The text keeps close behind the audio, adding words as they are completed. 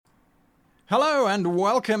Hello and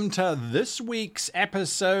welcome to this week's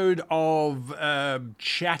episode of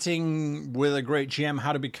Chatting with a Great GM,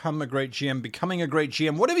 How to Become a Great GM, Becoming a Great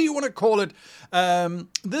GM, whatever you want to call it.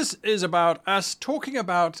 This is about us talking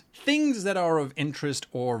about things that are of interest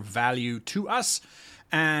or value to us.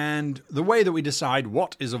 And the way that we decide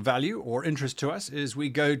what is of value or interest to us is we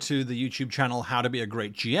go to the YouTube channel How to Be a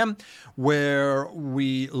Great GM, where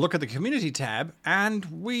we look at the community tab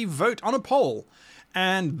and we vote on a poll.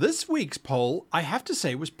 And this week's poll, I have to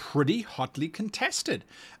say, was pretty hotly contested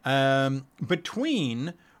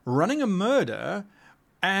between running a murder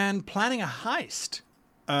and planning a heist.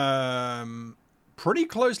 Pretty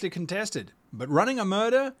closely contested, but running a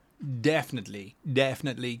murder definitely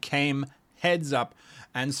came heads up.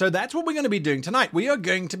 And so that's what we're going to be doing tonight. We are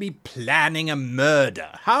going to be planning a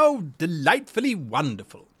murder. How delightfully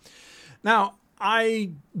wonderful. Now,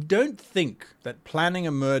 I don't think that planning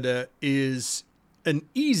a murder is an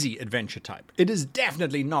easy adventure type. It is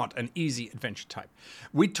definitely not an easy adventure type.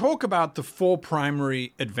 We talk about the four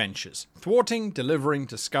primary adventures: thwarting, delivering,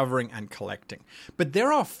 discovering, and collecting. But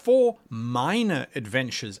there are four minor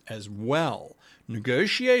adventures as well: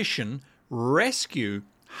 negotiation, rescue,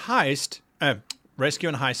 heist. Rescue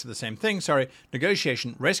and heist are the same thing, sorry.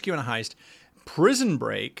 Negotiation, rescue and heist, prison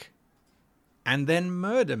break, and then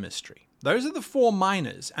murder mystery. Those are the four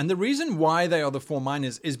minors. And the reason why they are the four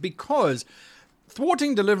minors is because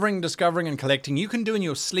thwarting, delivering, discovering, and collecting, you can do in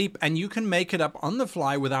your sleep, and you can make it up on the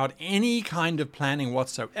fly without any kind of planning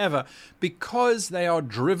whatsoever, because they are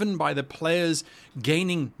driven by the players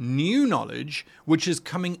gaining new knowledge, which is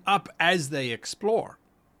coming up as they explore.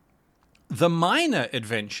 The minor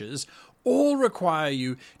adventures all require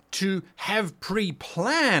you to have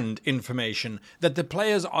pre-planned information that the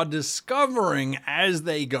players are discovering as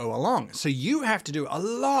they go along. So you have to do a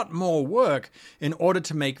lot more work in order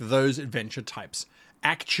to make those adventure types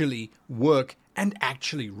actually work and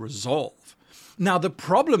actually resolve. Now, the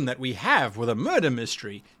problem that we have with a murder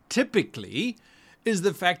mystery typically is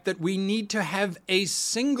the fact that we need to have a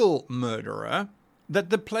single murderer that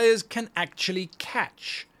the players can actually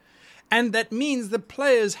catch. And that means the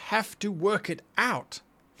players have to work it out.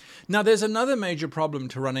 Now, there's another major problem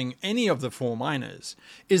to running any of the four minors,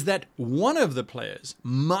 is that one of the players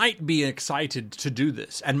might be excited to do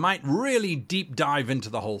this and might really deep dive into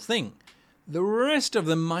the whole thing. The rest of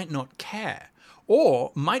them might not care,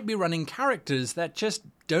 or might be running characters that just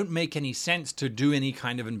don't make any sense to do any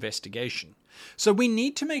kind of investigation. So we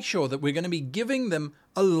need to make sure that we're going to be giving them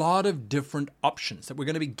a lot of different options, that we're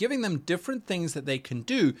going to be giving them different things that they can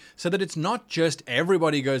do, so that it's not just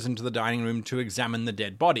everybody goes into the dining room to examine the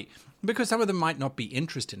dead body, because some of them might not be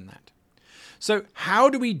interested in that. So how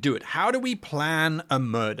do we do it? How do we plan a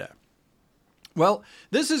murder? Well,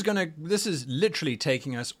 this is literally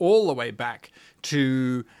taking us all the way back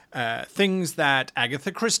to things that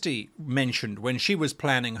Agatha Christie mentioned when she was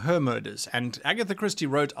planning her murders. And Agatha Christie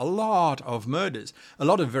wrote a lot of murders, a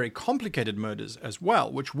lot of very complicated murders as well,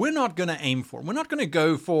 which we're not going to aim for. We're not going to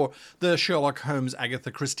go for the Sherlock Holmes, Agatha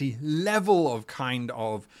Christie level of kind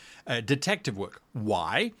of detective work.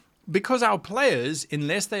 Why? Because our players,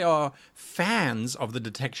 unless they are fans of the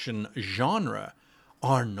detection genre,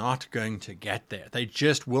 are not going to get there. They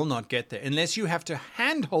just will not get there unless you have to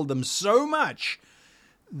handhold them so much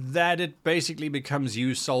that it basically becomes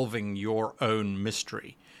you solving your own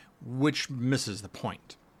mystery, which misses the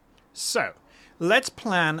point. So, let's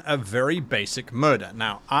plan a very basic murder.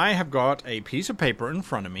 Now, I have got a piece of paper in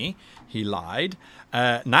front of me. He lied.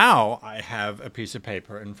 Now I have a piece of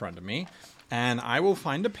paper in front of me, and I will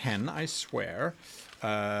find a pen, I swear.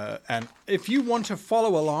 And if you want to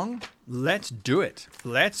follow along, let's do it.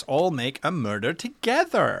 Let's all make a murder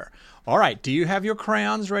together. All right, do you have your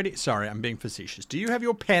crayons ready? Sorry, I'm being facetious. Do you have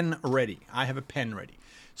your pen ready? I have a pen ready.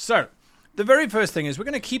 So, the very first thing is we're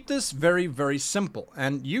going to keep this very, very simple.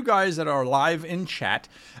 And you guys that are live in chat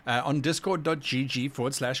on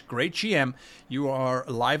discord.gg/greatgm, you are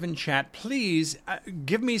live in chat. Please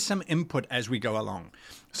give me some input as we go along.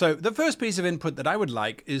 So the first piece of input that I would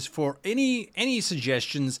like is for any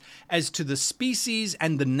suggestions as to the species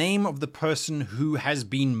and the name of the person who has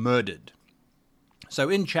been murdered. So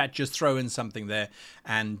in chat, just throw in something there,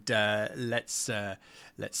 and let's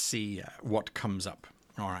see what comes up.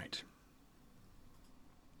 All right.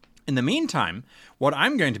 In the meantime, what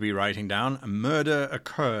I'm going to be writing down, murder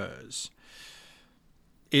occurs,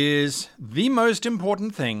 is the most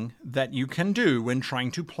important thing that you can do when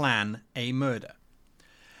trying to plan a murder.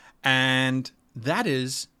 And that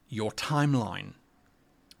is your timeline.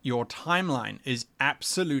 Your timeline is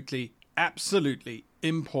absolutely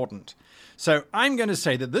important. So I'm going to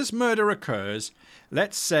say that this murder occurs,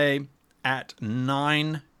 let's say, at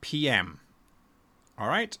 9 p.m. All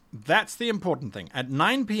right, that's the important thing. At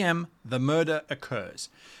 9 p.m., the murder occurs.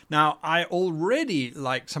 Now, I already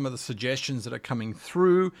like some of the suggestions that are coming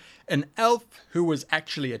through. An elf who was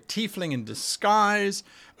actually a tiefling in disguise,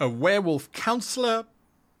 a werewolf counselor,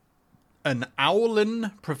 an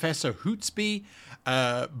owlin, Professor Hootsby,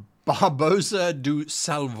 Barbosa du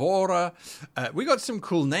Salvora. We got some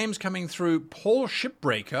cool names coming through. Paul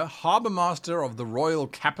Shipbreaker, Harbour Master of the Royal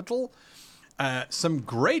Capital. Some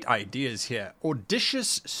great ideas here.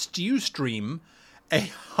 Audacious Stew Stream,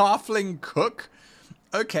 a halfling cook.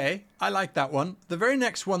 Okay, I like that one. The very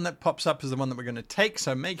next one that pops up is the one that we're going to take,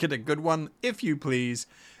 so make it a good one, if you please.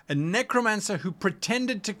 A necromancer who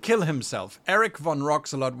pretended to kill himself. Eric von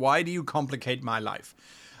Roxalot, why do you complicate my life?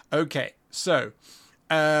 Okay, so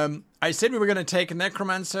I said we were going to take a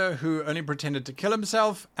necromancer who only pretended to kill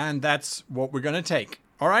himself, and that's what we're going to take.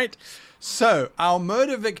 All right? So, our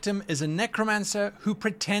murder victim is a necromancer who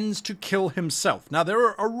pretends to kill himself. Now, there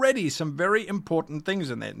are already some very important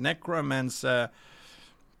things in there. Necromancer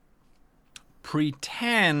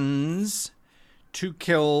pretends to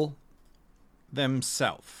kill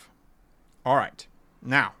themselves. All right.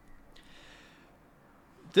 Now,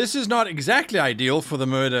 this is not exactly ideal for the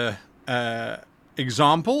murder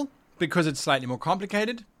example because it's slightly more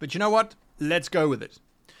complicated. But you know what? Let's go with it.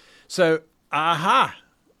 So,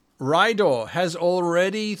 Rydor has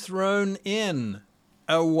already thrown in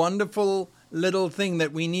a wonderful little thing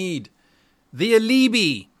that we need. The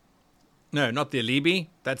alibi. No, not the alibi.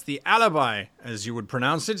 That's the alibi, as you would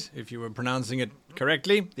pronounce it, if you were pronouncing it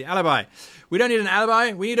correctly. The alibi. We don't need an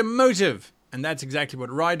alibi. We need a motive. And that's exactly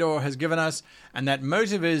what Rydor has given us. And that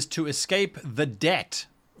motive is to escape the debt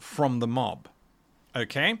from the mob.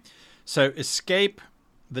 Okay? So escape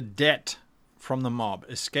the debt from the mob.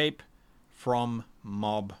 Escape from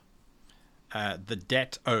mob. The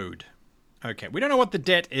debt owed. Okay, we don't know what the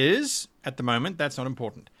debt is at the moment. That's not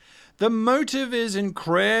important. The motive is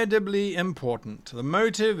incredibly important. The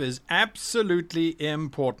motive is absolutely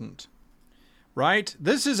important. Right?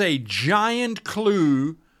 This is a giant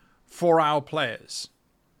clue for our players.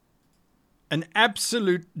 An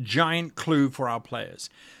absolute giant clue for our players.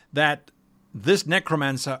 That this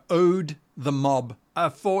necromancer owed the mob a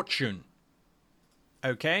fortune.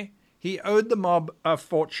 Okay? He owed the mob a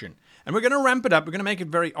fortune. And we're going to ramp it up. We're going to make it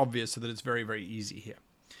very obvious so that it's very, very easy here.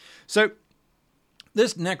 So,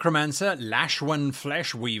 this necromancer, Lashwan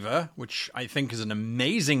Fleshweaver, which I think is an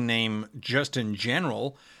amazing name just in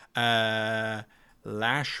general. Lashwan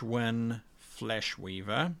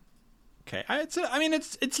Fleshweaver. Okay,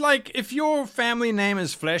 it's like if your family name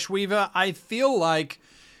is Fleshweaver, I feel like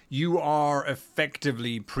you are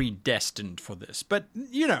effectively predestined for this. But,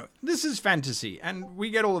 you know, this is fantasy, and we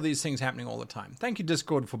get all of these things happening all the time. Thank you,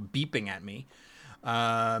 Discord, for beeping at me.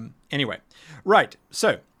 Anyway, right,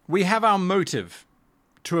 so we have our motive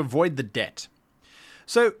to avoid the debt.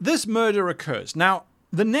 So this murder occurs. Now,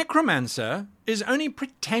 the necromancer is only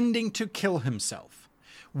pretending to kill himself.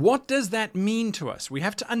 What does that mean to us? We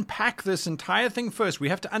have to unpack this entire thing first. We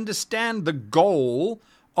have to understand the goal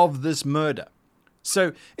of this murder.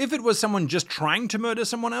 So if it was someone just trying to murder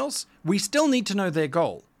someone else, we still need to know their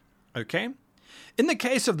goal. Okay? In the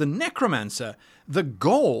case of the necromancer, the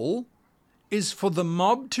goal is for the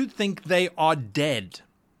mob to think they are dead.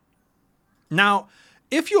 Now,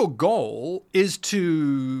 if your goal is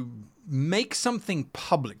to make something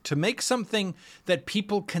public, to make something that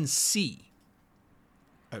people can see,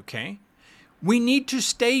 okay, we need to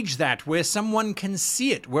stage that where someone can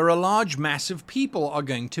see it, where a large mass of people are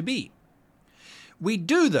going to be. We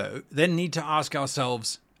do, though, then need to ask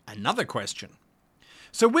ourselves another question.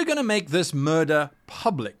 So we're going to make this murder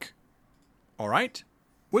public. All right?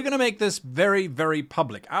 We're going to make this very, very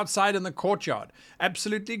public. Outside in the courtyard.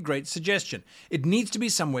 Absolutely great suggestion. It needs to be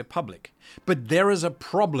somewhere public. But there is a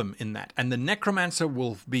problem in that. And the necromancer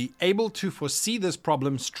will be able to foresee this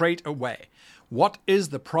problem straight away. What is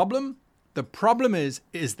the problem? The problem is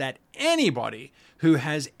that anybody who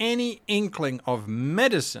has any inkling of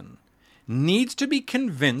medicine needs to be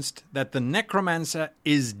convinced that the necromancer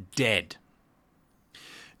is dead.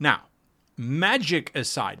 Now, magic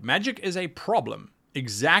aside, magic is a problem.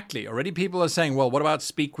 Exactly. Already people are saying, well, what about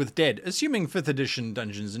Speak with Dead? Assuming 5th edition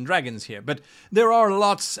Dungeons and Dragons here. But there are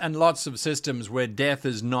lots and lots of systems where death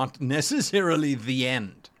is not necessarily the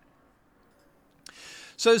end.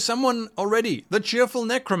 So someone already, the cheerful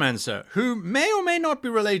necromancer, who may or may not be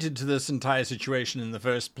related to this entire situation in the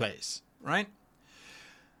first place, right?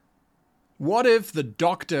 What if the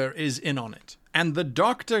doctor is in on it, and the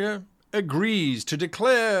doctor agrees to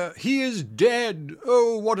declare he is dead?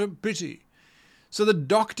 Oh, what a pity. So the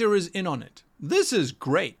doctor is in on it. This is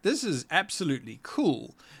great. This is absolutely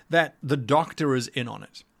cool that the doctor is in on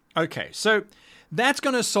it. Okay, so that's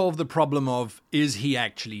going to solve the problem of, is he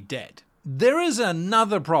actually dead? There is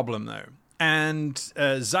another problem, though. And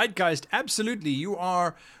Zeitgeist, absolutely, you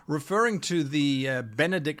are referring to the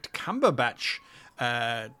Benedict Cumberbatch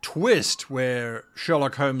twist where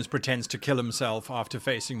Sherlock Holmes pretends to kill himself after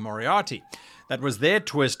facing Moriarty. That was their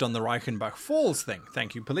twist on the Reichenbach Falls thing.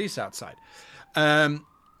 Thank you, police outside. I'm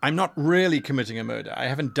not really committing a murder. I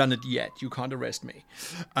haven't done it yet. You can't arrest me.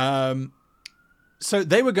 So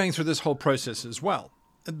they were going through this whole process as well.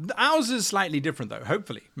 Ours is slightly different, though,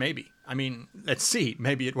 hopefully, maybe. I mean, let's see.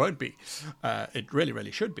 Maybe it won't be. It really,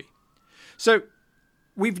 really should be. So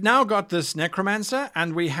we've now got this necromancer,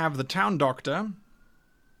 and we have the town doctor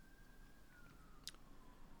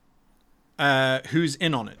who's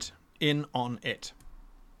in on it.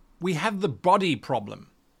 We have the body problem.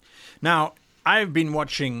 Now, I've been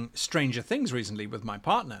watching Stranger Things recently with my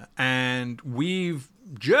partner, and we've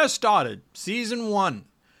just started season 1.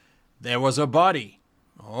 There was a body.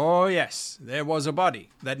 Oh, yes, there was a body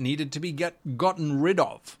that needed to be gotten rid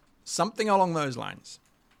of. Something along those lines.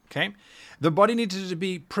 Okay? The body needed to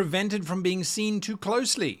be prevented from being seen too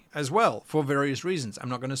closely as well, for various reasons. I'm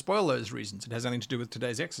not going to spoil those reasons. It has nothing to do with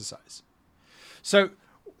today's exercise. So,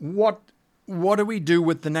 what do we do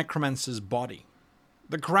with the necromancer's body?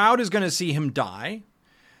 The crowd is going to see him die.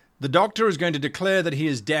 The doctor is going to declare that he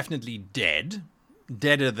is definitely dead.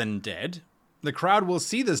 Deader than dead. The crowd will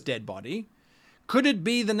see this dead body. Could it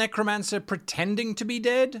be the necromancer pretending to be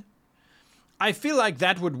dead? I feel like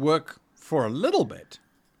that would work for a little bit.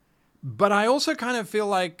 But I also kind of feel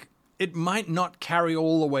like it might not carry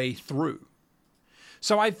all the way through.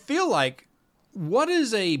 So I feel like, what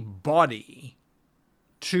is a body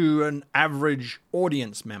to an average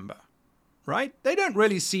audience member? Right? They don't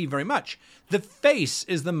really see very much. The face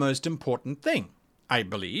is the most important thing, I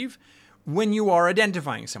believe, when you are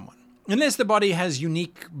identifying someone. Unless the body has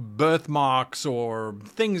unique birthmarks or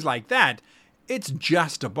things like that, it's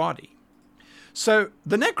just a body. So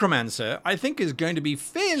the necromancer, I think, is going to be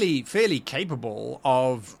fairly capable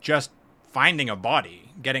of just finding a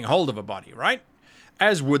body, getting hold of a body, right?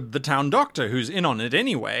 As would the town doctor, who's in on it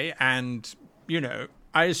anyway. And,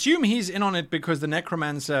 I assume he's in on it because the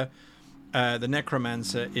necromancer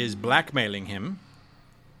is blackmailing him.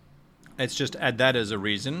 Let's just add that as a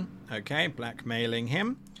reason. Okay, blackmailing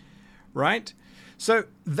him. Right? So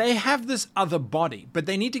they have this other body, but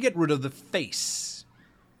they need to get rid of the face.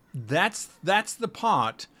 That's the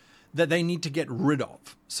part that they need to get rid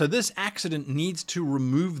of. So this accident needs to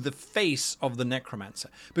remove the face of the necromancer.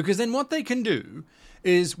 Because then what they can do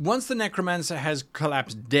is, once the necromancer has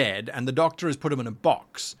collapsed dead and the doctor has put him in a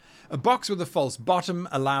box with a false bottom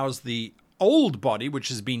allows the old body, which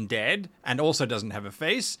has been dead and also doesn't have a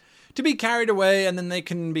face, to be carried away, and then they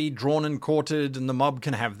can be drawn and quartered and the mob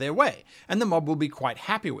can have their way. And the mob will be quite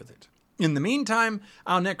happy with it. In the meantime,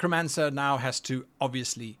 our necromancer now has to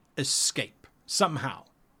obviously escape somehow,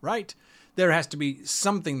 right? There has to be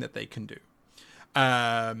something that they can do.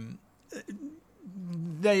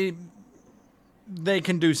 They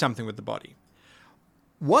can do something with the body.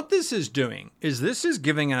 What this is doing is this is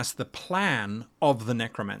giving us the plan of the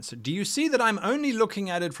necromancer. Do you see that I'm only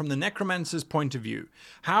looking at it from the necromancer's point of view?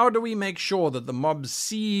 How do we make sure that the mob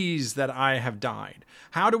sees that I have died?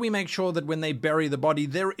 How do we make sure that when they bury the body,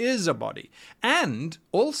 there is a body? And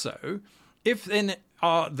also, if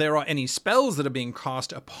there are any spells that are being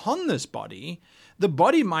cast upon this body, the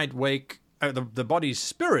body might wake. The body's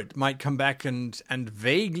spirit might come back and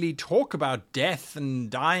vaguely talk about death and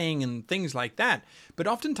dying and things like that. But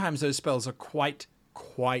oftentimes those spells are quite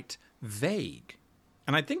vague.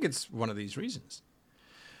 And I think it's one of these reasons.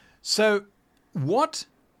 So what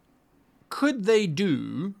could they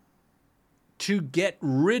do to get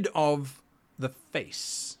rid of the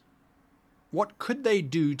face? What could they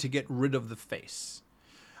do to get rid of the face?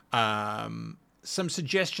 Some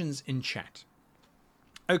suggestions in chat.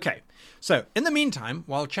 Okay, so in the meantime,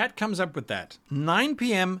 while chat comes up with that, 9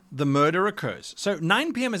 p.m. the murder occurs. So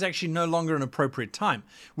 9 p.m. is actually no longer an appropriate time.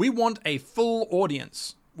 We want a full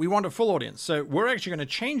audience. So we're actually going to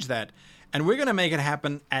change that, and we're going to make it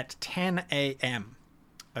happen at 10 a.m.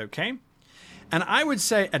 Okay? And I would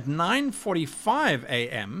say at 9:45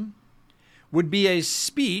 a.m. would be a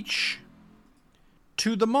speech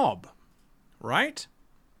to the mob, right?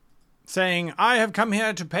 Saying, I have come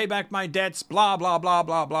here to pay back my debts, blah, blah, blah,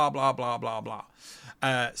 blah, blah, blah, blah, blah,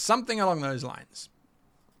 blah. Something along those lines.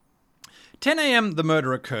 10 a.m. the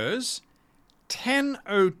murder occurs.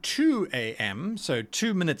 10:02 a.m., so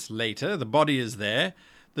 2 minutes later, the body is there.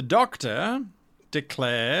 The doctor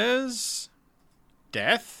declares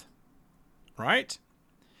death, right?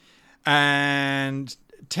 And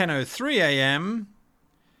 10:03 a.m.,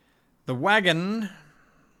 the wagon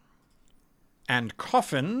and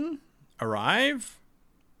coffin arrive.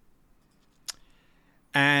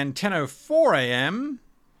 And 10:04 a.m.,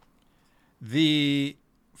 the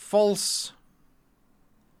false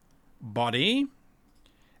body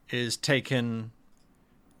is taken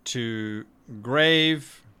to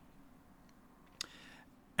grave,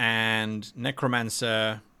 and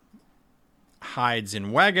necromancer hides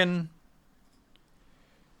in wagon.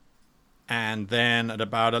 And then at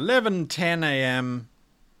about 11:10 a.m.,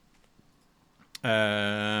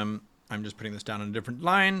 I'm just putting this down on a different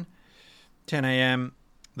line, 10 a.m.,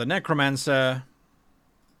 the necromancer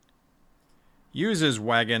uses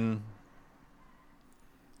wagon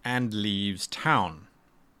and leaves town.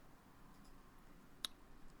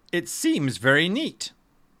 It seems very neat.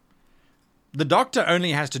 The doctor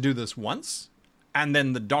only has to do this once, and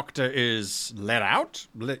then the doctor is let out.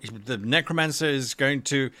 The necromancer is going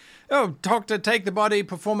to, oh, doctor, take the body,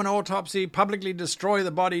 perform an autopsy, publicly destroy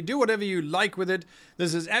the body, do whatever you like with it.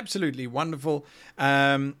 This is absolutely wonderful.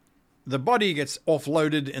 The body gets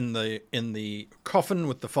offloaded in the coffin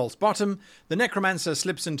with the false bottom. The necromancer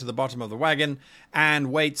slips into the bottom of the wagon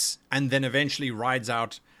and waits, and then eventually rides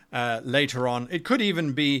out later on. It could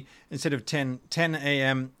even be, instead of 10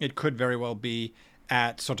 a.m., it could very well be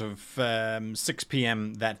at sort of 6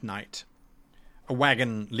 p.m. that night. A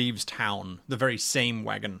wagon leaves town, the very same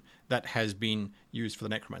wagon that has been used for the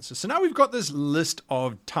necromancer. So now we've got this list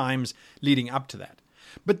of times leading up to that.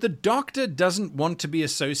 But the doctor doesn't want to be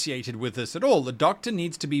associated with this at all. The doctor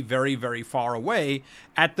needs to be very, very far away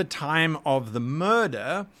at the time of the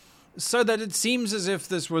murder, so that it seems as if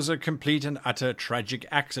this was a complete and utter tragic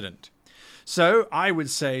accident. So I would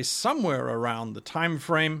say somewhere around the time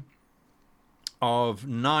frame of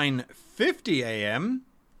 9:50 a.m.,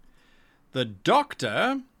 the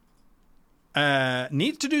doctor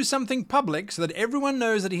needs to do something public so that everyone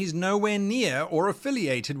knows that he's nowhere near or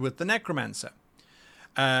affiliated with the necromancer.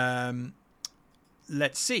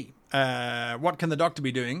 Let's see. What can the doctor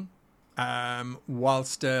be doing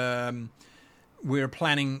whilst we're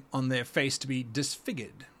planning on their face to be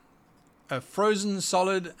disfigured? Frozen,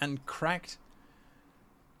 solid, and cracked.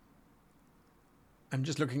 I'm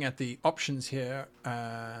just looking at the options here.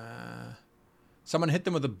 Someone hit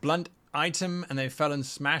them with a blunt item and they fell and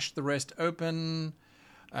smashed the rest open.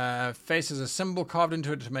 Face has a symbol carved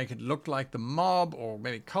into it to make it look like the mob, or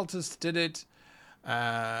maybe cultists did it.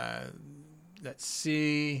 Let's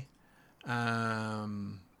see.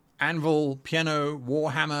 Anvil, piano,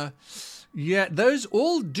 warhammer. Yeah, those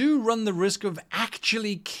all do run the risk of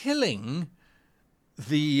actually killing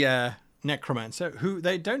the necromancer, who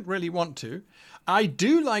they don't really want to. I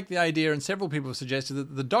do like the idea, and several people have suggested,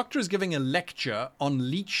 that the doctor is giving a lecture on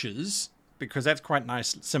leeches, because that's quite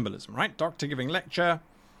nice symbolism, right? Doctor giving lecture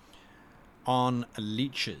on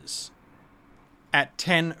leeches at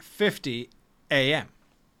 10:50 a.m.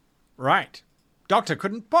 Right. Doctor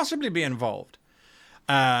couldn't possibly be involved.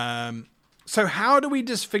 So how do we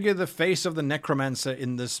disfigure the face of the necromancer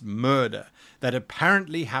in this murder that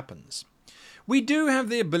apparently happens? We do have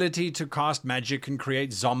the ability to cast magic and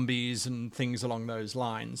create zombies and things along those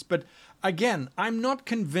lines. But again, I'm not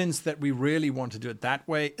convinced that we really want to do it that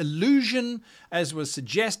way. Illusion, as was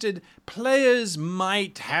suggested, players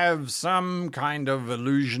might have some kind of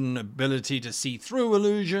illusion ability to see through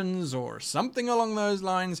illusions or something along those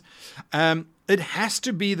lines. It has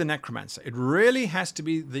to be the necromancer. It really has to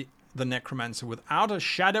be the necromancer without a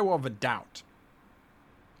shadow of a doubt.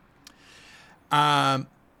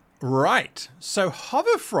 Right. So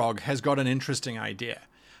Hoverfrog has got an interesting idea.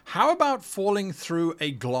 How about falling through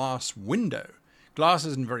a glass window? Glass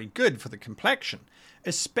isn't very good for the complexion,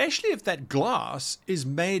 especially if that glass is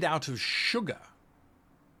made out of sugar.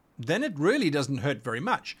 Then it really doesn't hurt very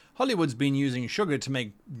much. Hollywood's been using sugar to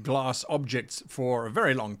make glass objects for a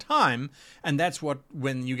very long time, and that's what,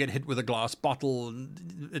 when you get hit with a glass bottle,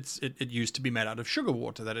 it used to be made out of sugar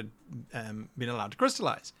water that had been allowed to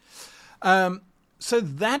crystallize. So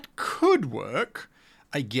that could work,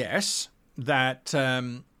 I guess, that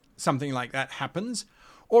something like that happens.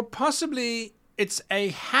 Or possibly it's a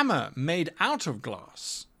hammer made out of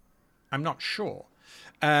glass. I'm not sure.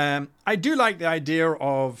 I do like the idea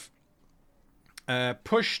of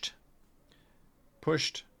pushed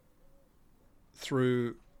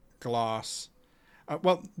through glass.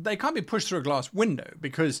 Well, they can't be pushed through a glass window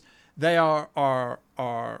because they are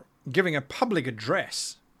giving a public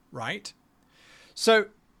address, right? So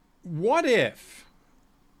what if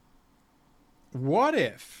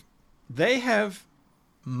they have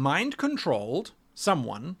mind-controlled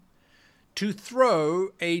someone to throw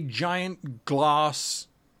a giant glass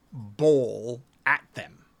ball at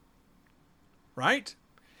them. Right?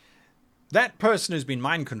 That person who's been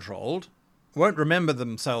mind controlled won't remember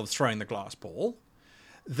themselves throwing the glass ball.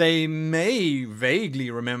 They may vaguely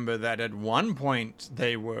remember that at one point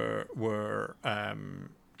they were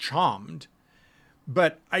charmed,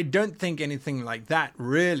 but I don't think anything like that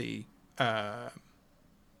really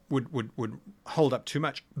would hold up too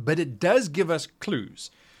much. But it does give us clues.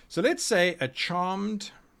 So let's say a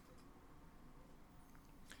charmed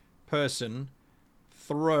person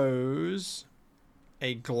throws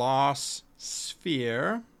a glass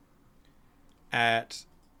sphere at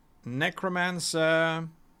necromancer.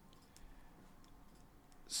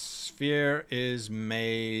 Sphere is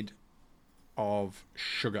made of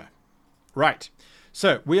sugar. Right.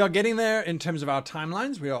 So we are getting there in terms of our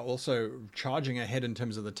timelines. We are also charging ahead in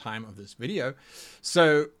terms of the time of this video.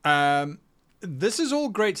 So this is all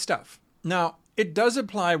great stuff. Now, it does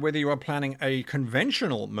apply whether you are planning a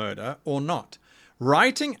conventional murder or not.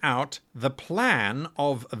 Writing out the plan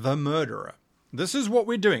of the murderer. This is what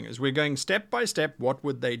we're doing, is we're going step by step, what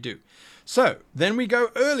would they do? So then we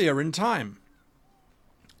go earlier in time.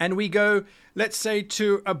 And we go, let's say,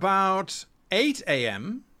 to about 8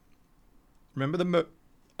 a.m. Remember,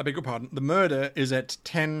 I beg your pardon, the murder is at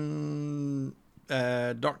 10,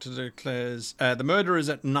 doctor declares, the murder is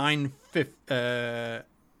at 9:50,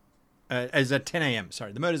 is at 10 a.m.,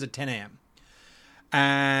 sorry, the murder is at 10 a.m.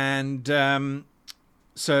 And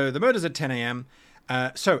so the murder's at 10 a.m.,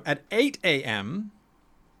 so at 8 a.m.,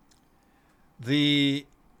 the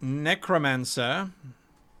necromancer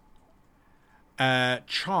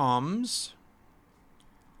charms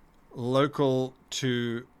local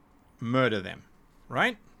to murder them,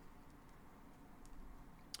 right?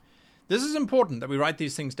 This is important that we write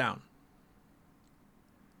these things down.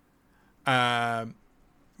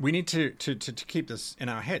 We need to keep this in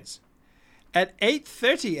our heads. At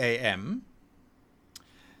 8:30 a.m.,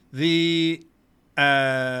 the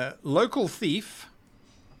local thief,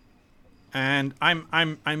 and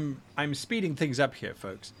I'm speeding things up here,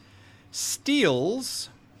 folks, steals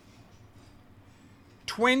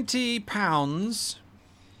 20 pounds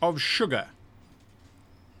of sugar.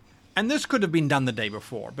 And this could have been done the day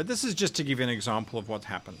before, but this is just to give you an example of what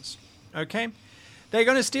happens. Okay? They're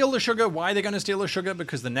going to steal the sugar. Why are they going to steal the sugar?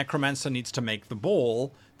 Because the necromancer needs to make the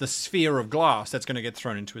ball, the sphere of glass that's going to get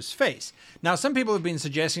thrown into his face. Now, some people have been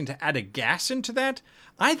suggesting to add a gas into that.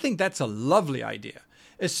 I think that's a lovely idea,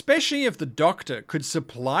 especially if the doctor could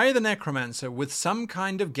supply the necromancer with some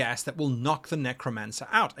kind of gas that will knock the necromancer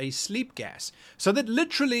out, a sleep gas, so that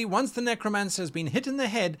literally once the necromancer has been hit in the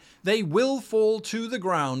head, they will fall to the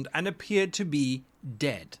ground and appear to be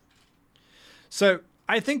dead. So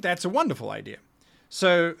I think that's a wonderful idea.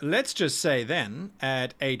 So let's just say then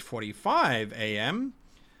at 8:45 a.m.,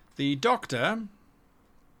 the doctor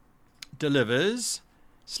delivers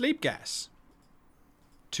sleep gas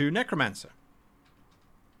to necromancer.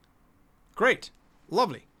 Great.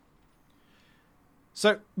 Lovely.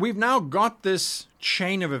 So we've now got this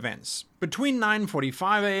chain of events. Between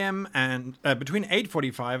 9:45 a.m. and between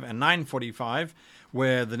 8:45 and 9:45,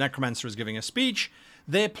 where the necromancer is giving a speech,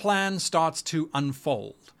 their plan starts to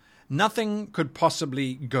unfold. Nothing could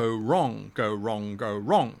possibly go wrong.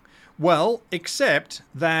 Well, except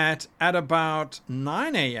that at about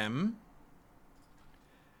 9 a.m.,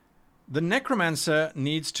 the necromancer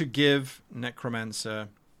needs to give, necromancer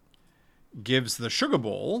gives the sugar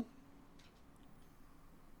ball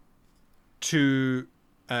to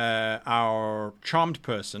our charmed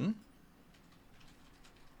person.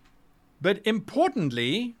 But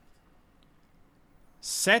importantly,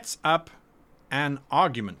 sets up an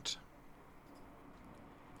argument.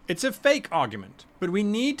 It's a fake argument, but we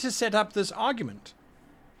need to set up this argument.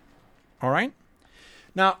 All right?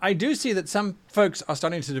 Now, I do see that some folks are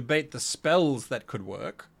starting to debate the spells that could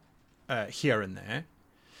work here and there.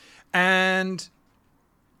 And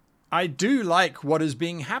I do like what is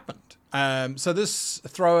being happened. So this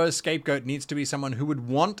thrower scapegoat needs to be someone who would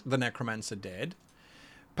want the necromancer dead.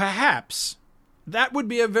 Perhaps that would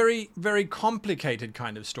be a very, very complicated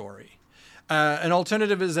kind of story. An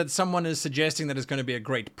alternative is that someone is suggesting that it's going to be a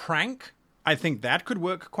great prank. I think that could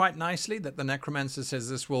work quite nicely, that the necromancer says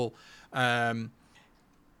this will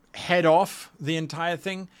head off the entire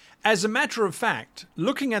thing. As a matter of fact,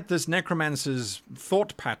 looking at this necromancer's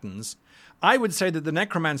thought patterns, I would say that the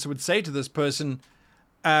necromancer would say to this person,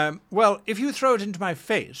 well, if you throw it into my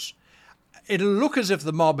face, it'll look as if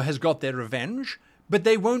the mob has got their revenge, but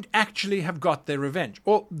they won't actually have got their revenge.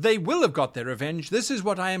 Or they will have got their revenge. This is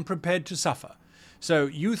what I am prepared to suffer. So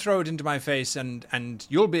you throw it into my face and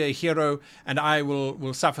you'll be a hero and I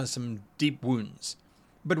will suffer some deep wounds.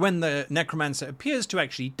 But when the necromancer appears to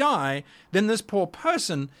actually die, then this poor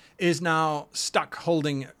person is now stuck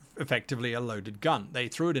holding effectively a loaded gun. They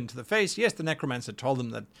threw it into the face. Yes, the necromancer told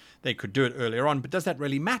them that they could do it earlier on, but does that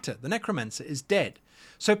really matter? The necromancer is dead.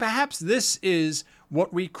 So perhaps this is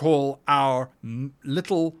what we call our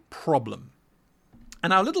little problem.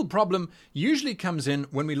 And our little problem usually comes in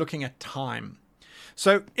when we're looking at time.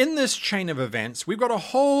 So in this chain of events, we've got a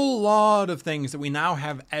whole lot of things that we now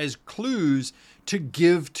have as clues to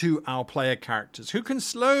give to our player characters, who can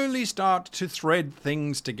slowly start to thread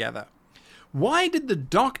things together. Why did the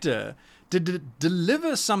doctor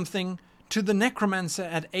deliver something to the necromancer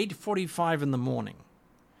at 8:45 in the morning?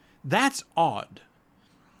 That's odd.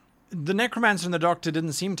 The necromancer and the doctor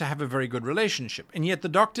didn't seem to have a very good relationship, and yet the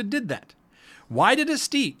doctor did that. Why did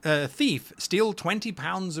a thief steal 20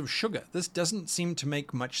 pounds of sugar? This doesn't seem to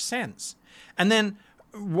make much sense. And then,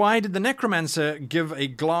 why did the necromancer give a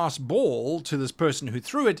glass ball to this person who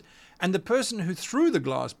threw it, and the person who threw the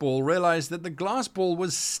glass ball realized that the glass ball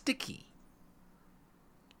was sticky?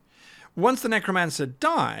 Once the necromancer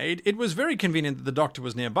died, it was very convenient that the doctor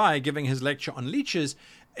was nearby giving his lecture on leeches,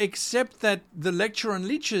 except that the lecture on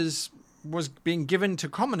leeches was being given to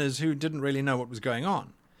commoners who didn't really know what was going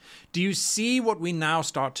on. Do you see what we now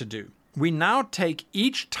start to do? We now take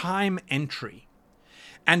each time entry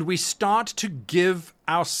and we start to give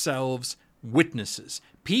ourselves witnesses,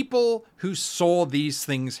 people who saw these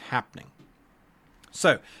things happening.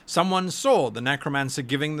 So, someone saw the necromancer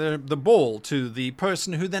giving the ball to the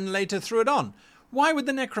person who then later threw it on. Why would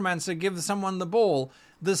the necromancer give someone the ball,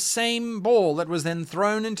 the same ball that was then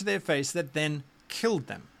thrown into their face that then killed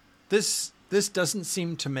them? This doesn't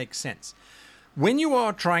seem to make sense. When you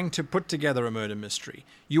are trying to put together a murder mystery,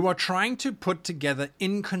 you are trying to put together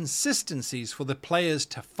inconsistencies for the players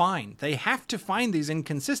to find. They have to find these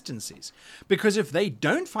inconsistencies, because if they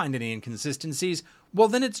don't find any inconsistencies, well,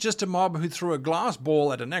 then it's just a mob who threw a glass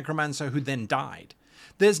ball at a necromancer who then died.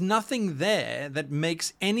 There's nothing there that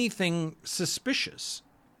makes anything suspicious.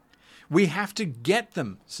 We have to get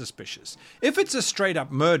them suspicious. If it's a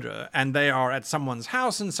straight-up murder and they are at someone's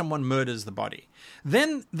house and someone murders the body,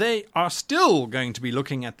 then they are still going to be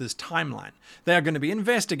looking at this timeline. They are going to be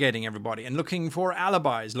investigating everybody and looking for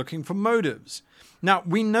alibis, looking for motives. Now,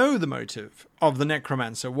 we know the motive of the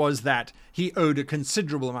necromancer was that he owed a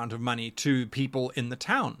considerable amount of money to people in the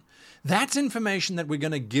town. That's information that we're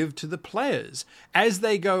going to give to the players as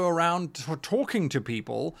they go around talking to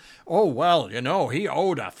people. Oh, well, you know, he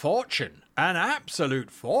owed a fortune, an absolute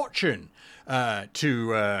fortune,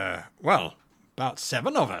 to about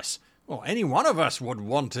 7 of us. Well, any one of us would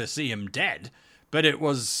want to see him dead, but it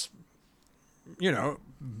was, you know,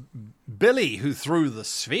 Billy who threw the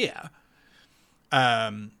sphere.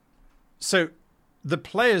 So the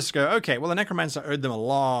players go, okay, well, the necromancer owed them a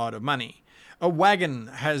lot of money. A wagon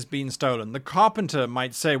has been stolen. The carpenter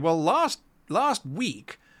might say, well, last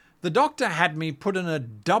week, the doctor had me put in a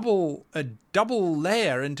double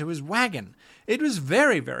layer into his wagon. It was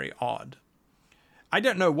very, very odd. I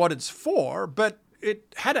don't know what it's for, but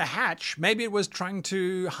it had a hatch. Maybe it was trying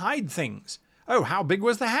to hide things. Oh, how big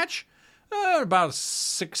was the hatch? About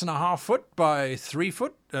 6.5 foot by 3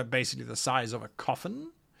 foot, basically the size of a coffin.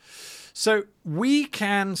 So we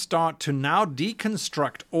can start to now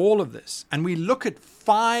deconstruct all of this, and we look at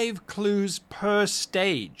 5 clues per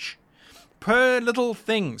stage, per little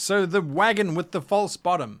thing. So the wagon with the false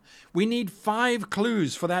bottom, we need 5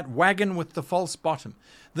 clues for that wagon with the false bottom.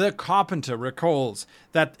 The carpenter recalls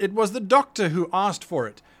that it was the doctor who asked for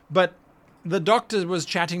it, but the doctor was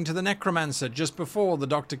chatting to the necromancer just before the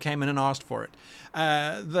doctor came in and asked for it.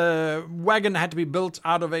 The wagon had to be built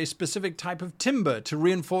out of a specific type of timber to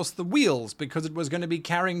reinforce the wheels because it was going to be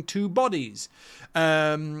carrying 2 bodies.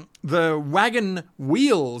 The wagon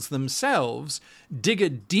wheels themselves dig a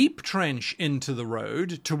deep trench into the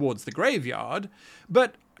road towards the graveyard,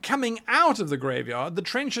 but coming out of the graveyard, the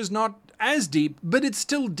trench is not as deep, but it's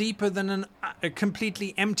still deeper than a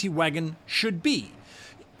completely empty wagon should be.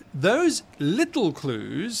 Those little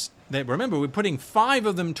clues, remember we're putting 5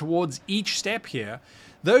 of them towards each step here,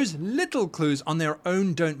 those little clues on their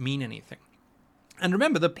own don't mean anything. And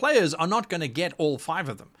remember, the players are not going to get all 5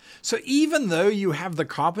 of them. So even though you have the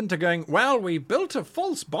carpenter going, well, we built a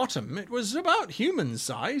false bottom, it was about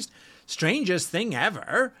human-sized, strangest thing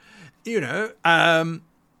ever, you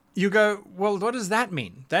go, well, what does that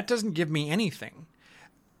mean? That doesn't give me anything.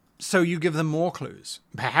 So you give them more clues.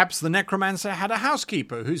 Perhaps the necromancer had a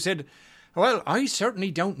housekeeper who said, Well, I certainly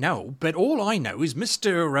don't know, but all I know is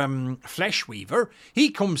Mr. Fleshweaver, he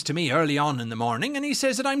comes to me early on in the morning and he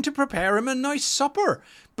says that I'm to prepare him a nice supper,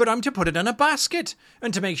 but I'm to put it in a basket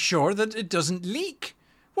and to make sure that it doesn't leak.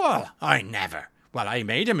 Well, I never. Well, I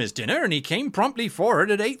made him his dinner and he came promptly for it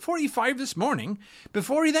at 8:45 this morning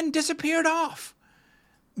before he then disappeared off.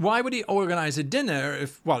 Why would he organize a dinner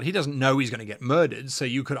if, well, he doesn't know he's going to get murdered, so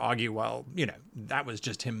you could argue, well, that was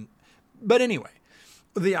just him. But anyway,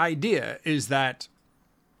 the idea is that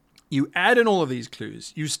you add in all of these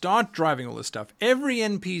clues, you start driving all this stuff. Every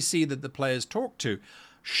NPC that the players talk to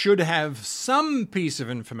should have some piece of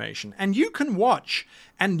information, and you can watch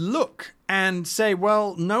and look and say,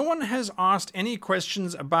 well, no one has asked any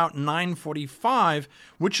questions about 9:45,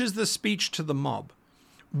 which is the speech to the mob.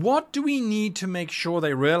 What do we need to make sure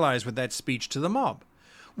they realize with that speech to the mob?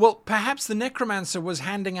 Well, perhaps the necromancer was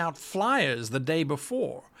handing out flyers the day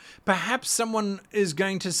before. Perhaps someone is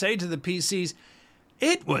going to say to the PCs,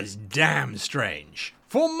 it was damn strange.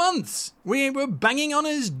 For months, we were banging on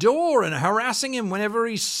his door and harassing him whenever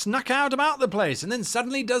he snuck out about the place, and then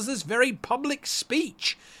suddenly does this very public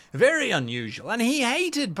speech. Very unusual, and he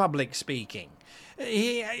hated public speaking.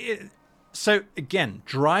 So again,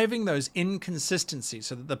 driving those inconsistencies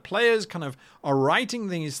so that the players kind of are writing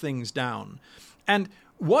these things down. And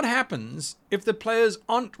what happens if the players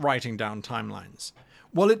aren't writing down timelines?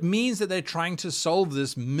 Well, it means that they're trying to solve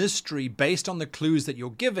this mystery based on the clues that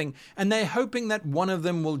you're giving, and they're hoping that one of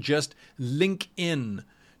them will just link in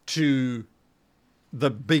to the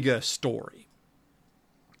bigger story.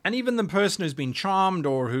 And even the person who's been charmed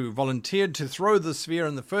or who volunteered to throw the sphere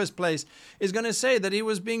in the first place is going to say that he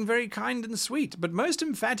was being very kind and sweet, but most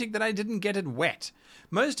emphatic that I didn't get it wet.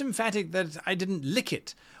 Most emphatic that I didn't lick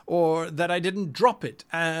it or that I didn't drop it.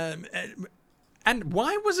 And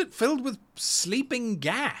why was it filled with sleeping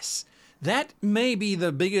gas? That may be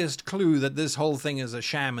the biggest clue that this whole thing is a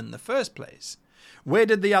sham in the first place. Where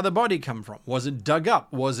did the other body come from? Was it dug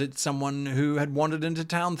up? Was it someone who had wandered into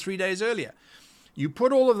town 3 days earlier? You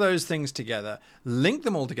put all of those things together, link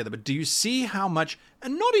them all together, but do you see how much,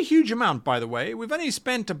 and not a huge amount, by the way, we've only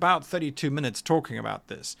spent about 32 minutes talking about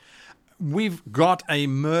this. We've got a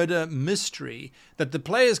murder mystery that the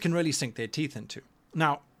players can really sink their teeth into.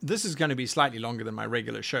 Now, this is going to be slightly longer than my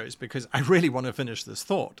regular shows because I really want to finish this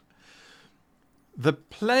thought. The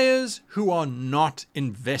players who are not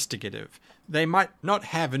investigative, they might not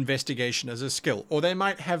have investigation as a skill, or they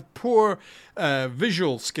might have poor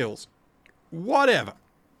visual skills. Whatever.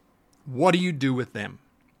 What do you do with them?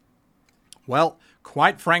 Well,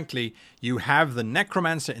 quite frankly, you have the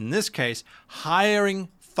necromancer in this case hiring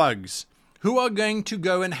thugs who are going to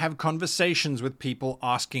go and have conversations with people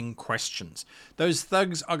asking questions. Those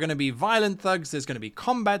thugs are going to be violent thugs. There's going to be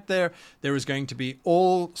combat there. There is going to be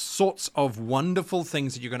all sorts of wonderful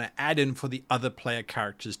things that you're going to add in for the other player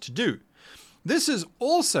characters to do. This is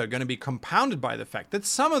also going to be compounded by the fact that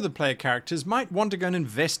some of the player characters might want to go and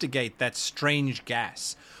investigate that strange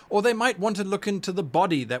gas, or they might want to look into the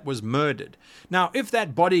body that was murdered. Now, if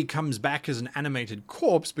that body comes back as an animated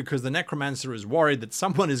corpse because the necromancer is worried that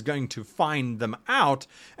someone is going to find them out,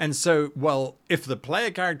 and so, well, if the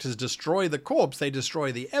player characters destroy the corpse, they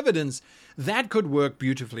destroy the evidence, that could work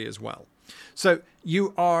beautifully as well. So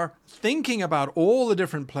you are thinking about all the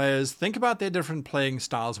different players, think about their different playing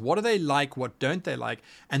styles, what do they like, what don't they like,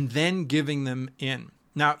 and then giving them in.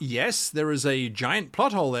 Now, yes, there is a giant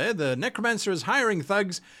plot hole there. The necromancer is hiring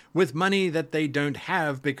thugs with money that they don't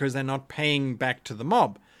have because they're not paying back to the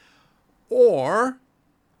mob. Or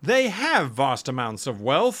they have vast amounts of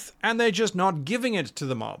wealth and they're just not giving it to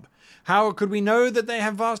the mob. How could we know that they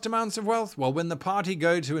have vast amounts of wealth? Well, when the party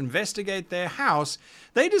go to investigate their house,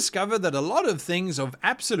 they discover that a lot of things of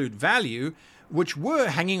absolute value, which were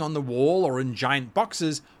hanging on the wall or in giant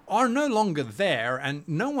boxes, are no longer there, and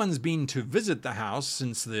no one's been to visit the house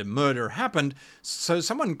since the murder happened, so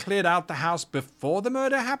someone cleared out the house before the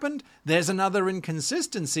murder happened? There's another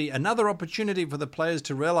inconsistency, another opportunity for the players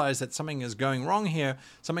to realize that something is going wrong here,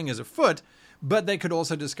 something is afoot. But they could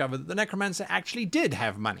also discover that the necromancer actually did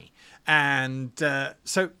have money. And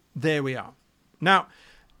so there we are. Now,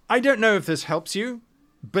 I don't know if this helps you,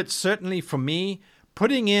 but certainly for me,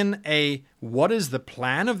 putting in a what is the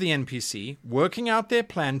plan of the NPC, working out their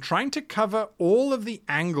plan, trying to cover all of the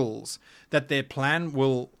angles that their plan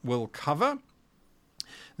will cover,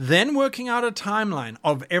 then working out a timeline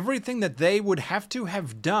of everything that they would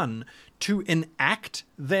have done to enact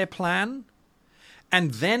their plan,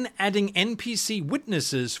 and then adding NPC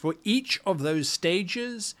witnesses for each of those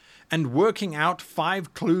stages and working out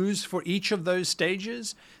 5 clues for each of those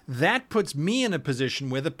stages, that puts me in a position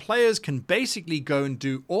where the players can basically go and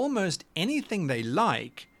do almost anything they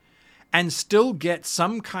like and still get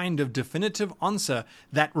some kind of definitive answer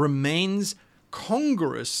that remains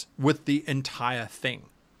congruous with the entire thing.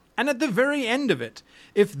 And at the very end of it,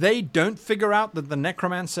 if they don't figure out that the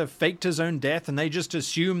necromancer faked his own death and they just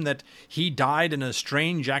assume that he died in a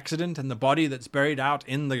strange accident and the body that's buried out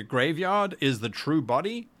in the graveyard is the true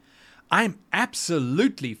body, I'm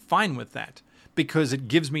absolutely fine with that, because it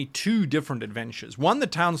gives me two different adventures. One, the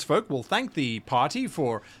townsfolk will thank the party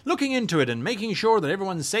for looking into it and making sure that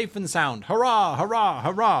everyone's safe and sound. Hurrah, hurrah,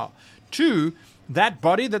 hurrah. Two, that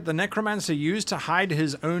body that the necromancer used to hide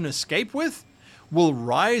his own escape with will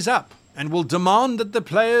rise up and will demand that the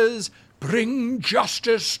players bring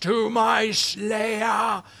justice to my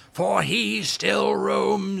slayer, for he still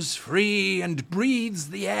roams free and breathes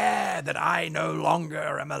the air that I no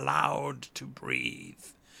longer am allowed to breathe.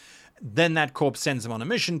 Then that corpse sends them on a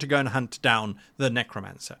mission to go and hunt down the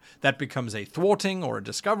necromancer. That becomes a thwarting or a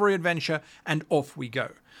discovery adventure, and off we go.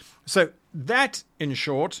 So that, in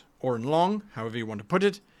short, or in long, however you want to put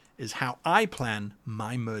it, is how I plan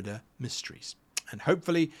my murder mysteries. And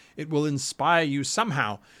hopefully it will inspire you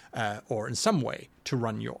somehow or in some way to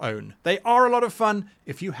run your own. They are a lot of fun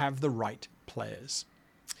if you have the right players.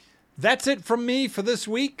 That's it from me for this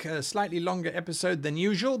week. A slightly longer episode than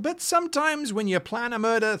usual, but sometimes when you plan a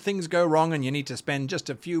murder, things go wrong and you need to spend just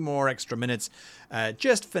a few more extra minutes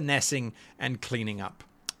just finessing and cleaning up.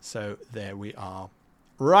 So there we are.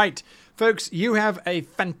 Right, folks, you have a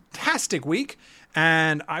fantastic week,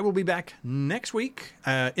 and I will be back next week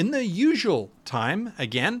in the usual time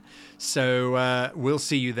again. So we'll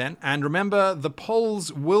see you then. And remember, the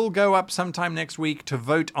polls will go up sometime next week to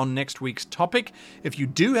vote on next week's topic. If you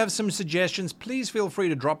do have some suggestions, please feel free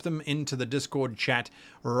to drop them into the Discord chat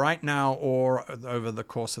right now or over the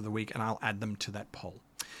course of the week, and I'll add them to that poll.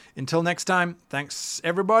 Until next time, thanks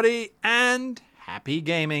everybody, and happy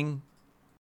gaming.